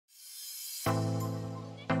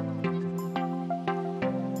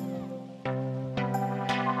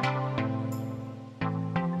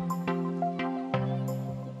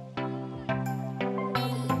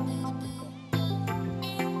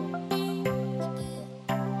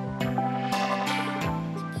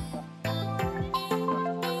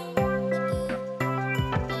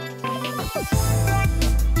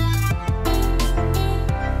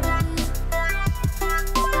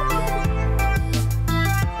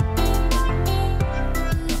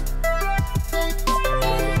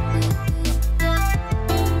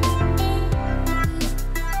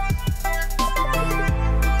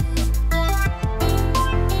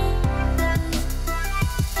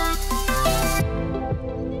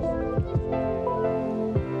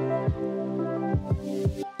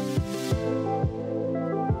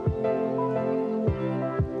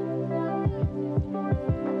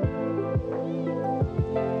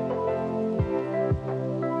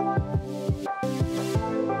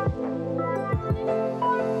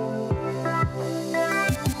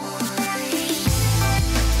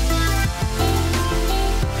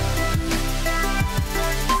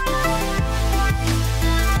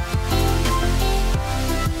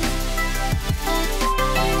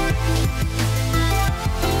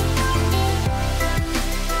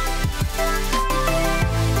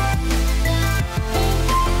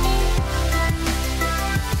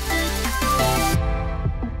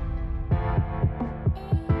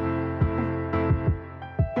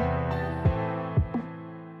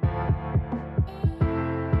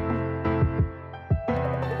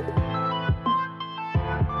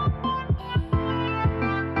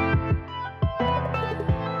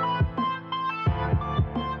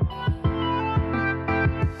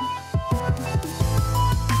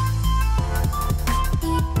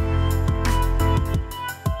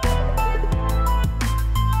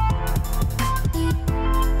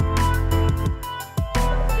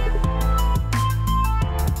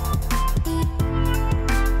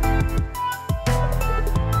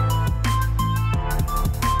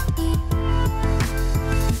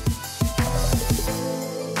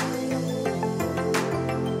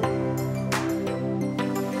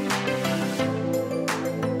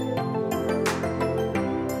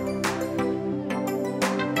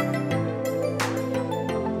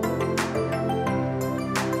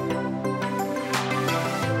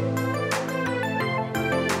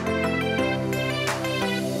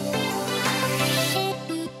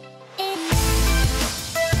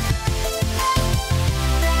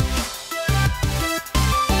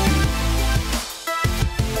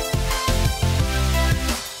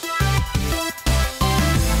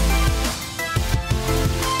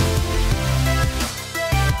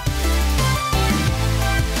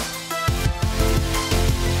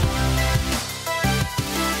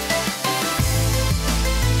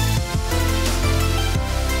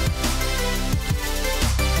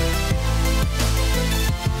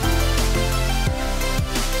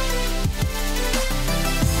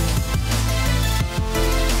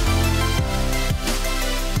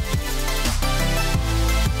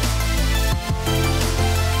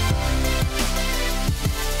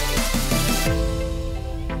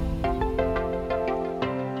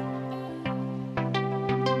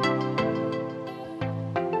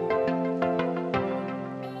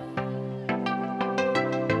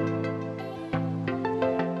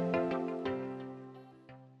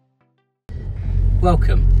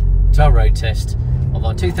Welcome to our road test of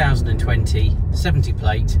our 2020 70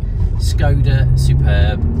 plate Skoda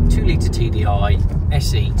Superb 2-litre TDI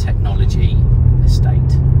SE technology estate.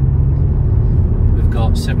 We've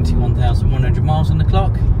got 71,100 miles on the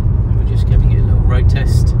clock and we're just giving it a little road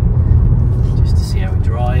test just to see how it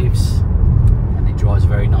drives, and it drives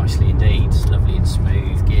very nicely indeed. It's lovely and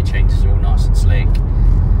smooth, gear changes are all nice and slick,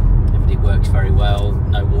 everything works very well,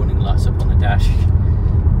 no warning lights up on the dash.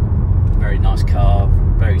 Very nice car,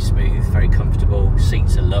 very smooth, very comfortable,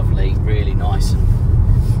 seats are lovely, really nice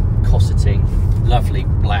and cosseting, lovely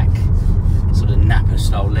black sort of Nappa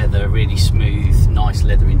style leather, really smooth, nice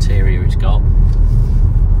leather interior it's got.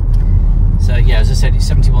 So yeah, as I said, it's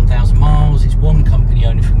 71,000 miles, it's one company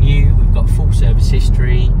owner from new, we've got full service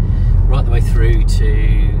history right the way through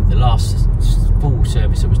to the last full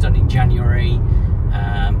service that was done in January.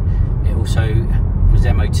 It also was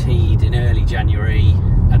MOT'd in early January,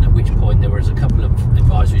 and at which point there was a couple of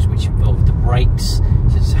advisories which involved the brakes.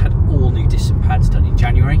 So it's had all new discs and pads done in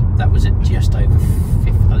January. That was at just over 50, I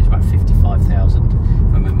think it's about 55,000 if I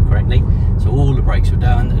remember correctly. So all the brakes were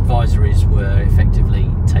done, advisories were effectively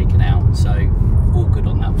taken out, so all good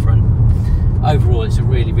on that front. Overall it's a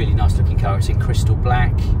really nice looking car. It's in crystal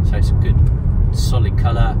black, so it's a good solid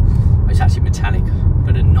colour. It's actually metallic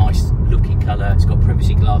but a nice looking colour. It's got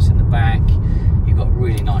privacy glass in the back, you've got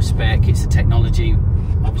really nice spec. It's the technology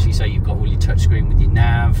obviously, so you've got all your touchscreen with your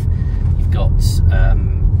nav, you've got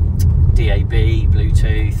DAB,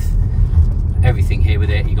 Bluetooth, everything here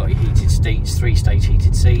with it. You've got your heated seats, 3-stage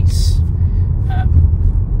heated seats,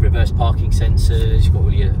 reverse parking sensors, you've got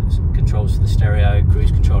all your controls for the stereo,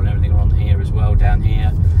 cruise control and everything on here as well down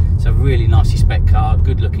here. So really nicely spec car,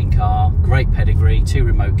 good looking car, great pedigree, 2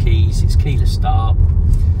 remote keys, it's keyless start.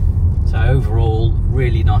 So overall,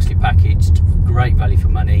 really nicely packaged, great value for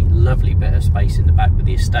money, lovely bit of space in the back with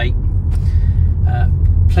the estate.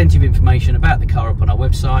 Plenty of information about the car up on our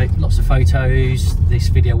website, lots of photos, this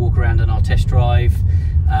video walk around on our test drive.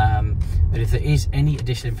 But if there is any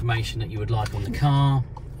additional information that you would like on the car,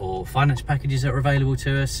 or finance packages that are available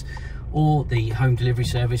to us, or the home delivery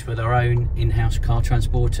service with our own in-house car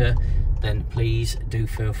transporter, then please do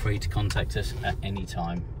feel free to contact us at any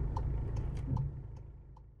time.